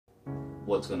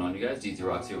What's going on, you guys?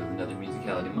 DZROKKS here with another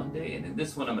Musicality Monday, and in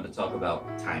this one I'm going to talk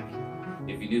about timing.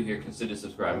 If you're new here, consider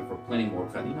subscribing for plenty more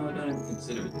content. You know, don't even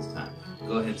consider it this time.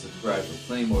 Go ahead and subscribe for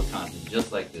plenty more content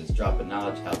just like this. Dropping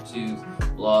knowledge, how-tos,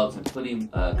 blogs, and plenty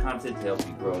content to help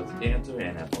you grow as a dancer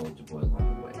and have fun with your boy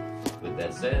along the way. With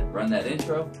that said, run that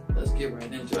intro. Let's get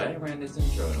right into it. I ain't ran this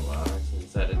intro in a while, so I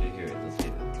decided to hear it. Let's get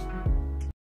it.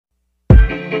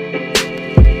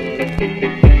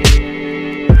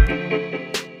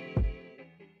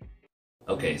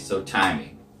 Okay, so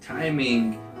timing.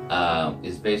 Timing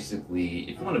is basically,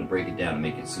 if you want to break it down and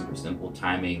make it super simple,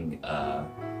 timing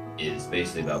is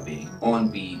basically about being on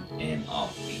beat and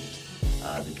off beat.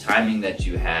 The timing that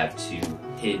you have to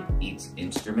hit each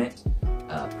instrument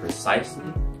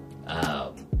precisely,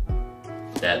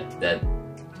 that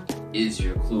is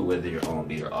your clue whether you're on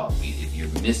beat or off beat. If you're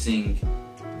missing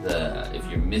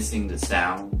the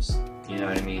sounds, you know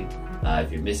what I mean?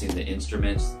 If you're missing the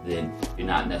instruments, then you're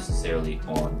not necessarily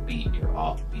on beat, you're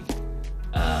off beat.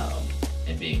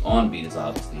 And being on beat is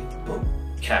obviously boom,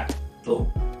 cap,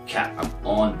 boom, cap. I'm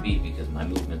on beat because my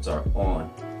movements are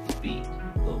on beat,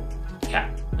 boom,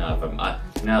 cap. Now, if I'm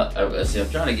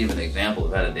trying to give an example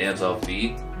of how to dance off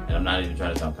beat, and I'm not even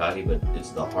trying to sound cocky, but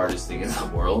it's the hardest thing in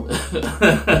the world because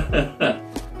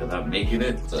I'm making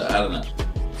it. So I don't know.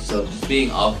 So just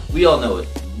being off, we all know what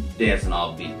dancing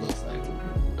off beat looks like.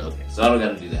 Okay, so I don't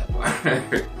got to do that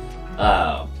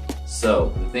part. So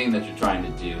the thing that you're trying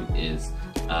to do is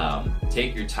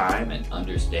take your time and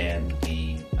understand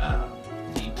the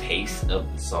pace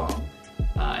of the song,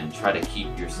 and try to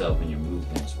keep yourself and your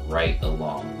movements right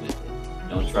along with it.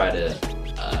 Don't try to.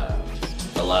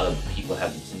 A lot of people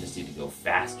have the tendency to go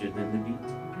faster than the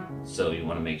beat, so you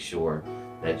want to make sure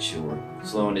that you're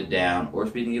slowing it down or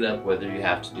speeding it up, whether you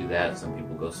have to do that. Some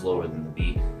people go slower than the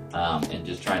beat, and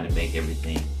just trying to make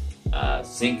everything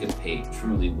syncopate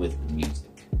truly with the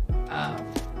music.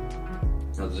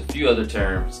 So there's a few other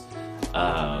terms,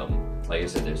 like I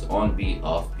said, there's on beat,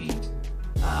 off beat,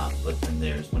 but then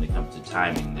there's, when it comes to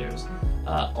timing, there's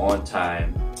on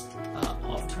time,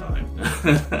 off time,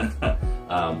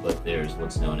 but there's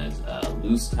what's known as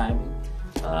loose timing,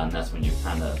 and that's when you're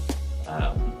kind of,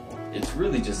 it's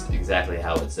really just exactly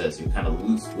how it says. You're kind of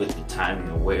loose with the timing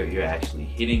of where you're actually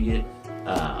hitting it,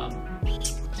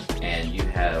 and you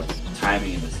have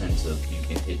timing in the sense of you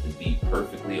can hit the beat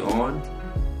perfectly on,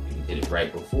 you can hit it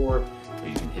right before, or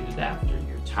you can hit it after.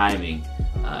 Your timing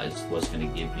is what's going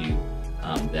to give you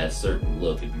that certain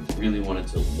look. If you really want it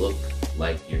to look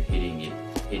like you're hitting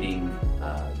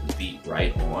the beat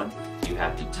right on, you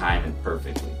have to time it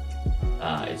perfectly.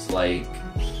 It's like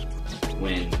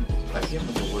when, I can't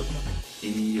remember what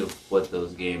any of what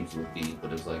those games would be,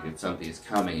 but it's like if something is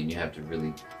coming and you have to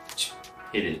really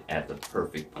hit it at the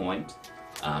perfect point,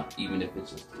 even if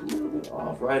it's just a little bit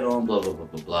off, right on, blah, blah, blah,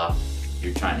 blah, blah,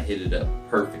 you're trying to hit it up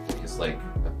perfectly. It's like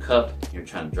a cup, you're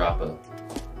trying to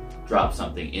drop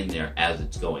something in there as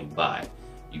it's going by.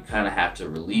 You kind of have to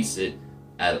release it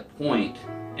at a point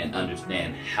and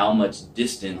understand how much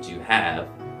distance you have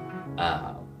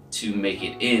to make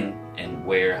it in, and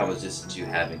how much distance you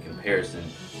have in comparison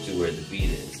to where the beat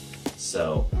is.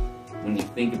 So when you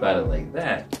think about it like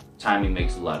that, timing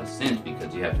makes a lot of sense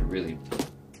because you have to really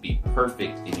be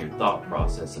perfect in your thought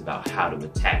process about how to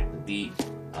attack the beat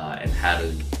and how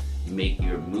to make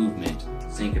your movement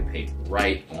syncopate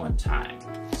right on time.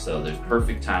 So there's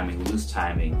perfect timing, loose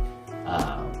timing,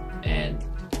 and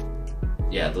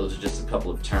yeah, those are just a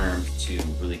couple of terms to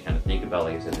really kind of think about.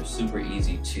 Like I said, they're super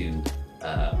easy to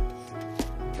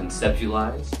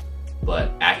conceptualize,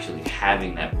 but actually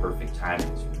having that perfect timing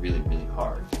is really, really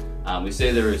hard. We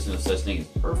say there is no such thing as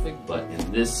perfect, but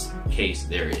in this case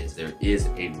there is. There is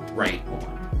a right on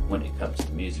when it comes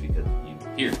to music, because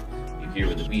you hear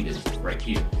where the beat is right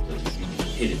here. So if you can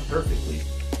hit it perfectly,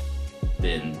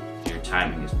 then your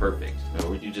timing is perfect.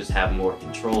 Or you just have more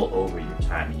control over your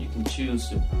timing. You can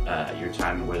choose your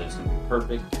timing, whether it's going to be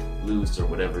perfect, loose, or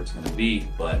whatever it's going to be,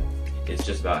 but it's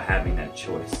just about having that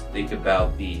choice. Think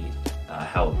about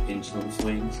how a pendulum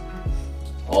swings.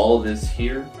 All this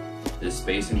here, this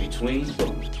space in between,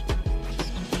 boom,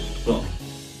 boom.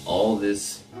 All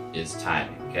this is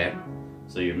timing, okay?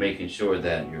 So you're making sure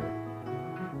that you're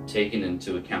taking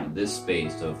into account this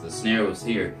space. So if the snare was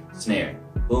here, snare,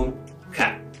 boom,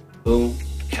 cap, boom,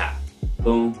 cap,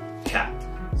 boom, cap.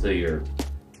 So you're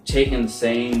taking the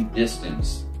same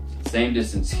distance. The same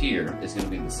distance here is going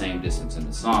to be the same distance in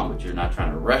the song, but you're not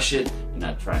trying to rush it. You're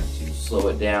not trying to slow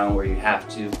it down where you have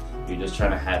to. You're just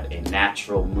trying to have a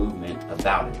natural movement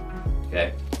about it,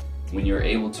 okay? When you're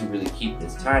able to really keep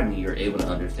this timing, you're able to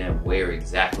understand where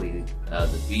exactly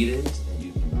the beat is, and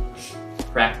you can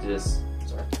practice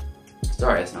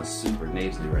Sorry, I sound super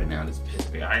nasally right now. This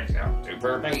pisses me. I sound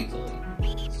super nasally.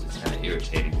 It's just kind of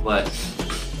irritating, but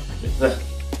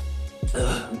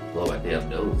blow my damn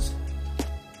nose.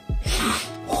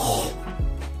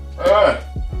 I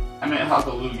meant hot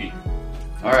loogie.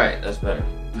 All right, that's better.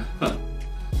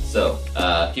 So,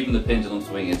 keeping the pendulum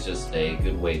swing is just a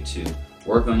good way to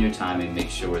work on your timing. Make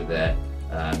sure that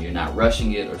you're not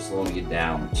rushing it or slowing it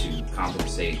down to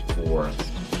compensate for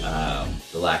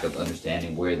the lack of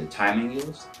understanding where the timing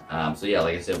is. So yeah,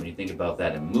 like I said, when you think about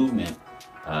that in movement,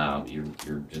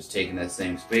 you're just taking that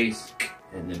same space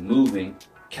and then moving,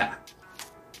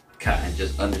 and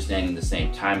just understanding the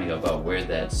same timing about where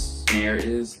that snare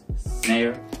is,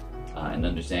 and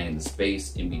understanding the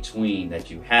space in between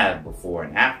that you have before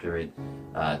and after it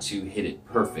to hit it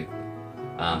perfectly.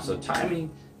 So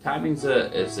timing's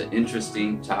an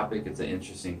interesting topic. It's an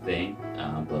interesting thing,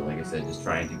 but like I said, just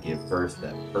trying to give first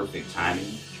that perfect timing,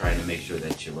 trying to make sure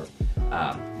that you're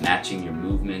matching your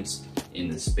movements in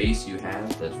the space you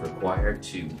have that's required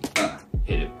to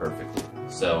hit it perfectly.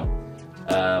 So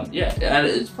yeah,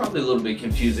 it's probably a little bit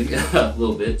confusing, a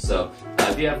little bit. So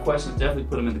if you have questions, definitely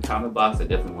put them in the comment box. I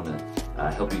definitely want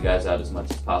to help you guys out as much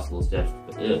as possible,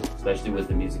 especially with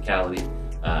the musicality.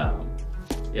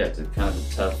 Yeah, it's kind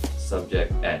of a tough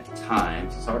subject at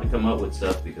times. It's hard to come up with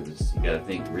stuff because you got to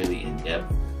think really in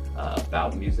depth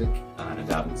about music and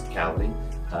about musicality.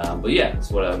 But yeah, that's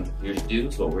what I'm here to do.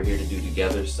 It's what we're here to do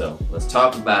together. So let's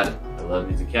talk about it. I love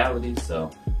musicality,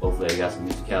 so hopefully I got some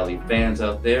musicality fans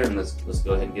out there, and let's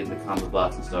go ahead and get in the comment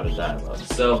box and start a dialogue.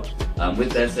 So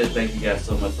with that said, thank you guys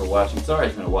so much for watching. Sorry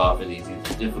it's been a while for these.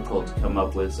 It's difficult to come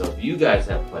up with. So if you guys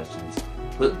have questions,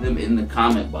 put them in the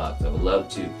comment box. I would love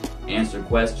to answer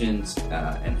questions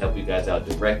and help you guys out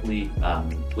directly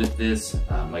with this.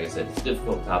 Like I said, it's a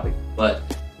difficult topic, but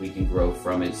we can grow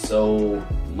from it so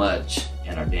much,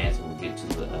 and our dancing will get to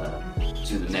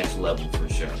the next level for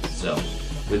sure. So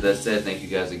with that said, thank you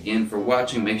guys again for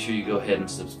watching. Make sure you go ahead and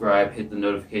subscribe, hit the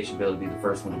notification bell to be the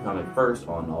first one to comment first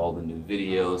on all the new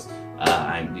videos.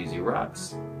 I'm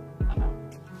DZROCKS.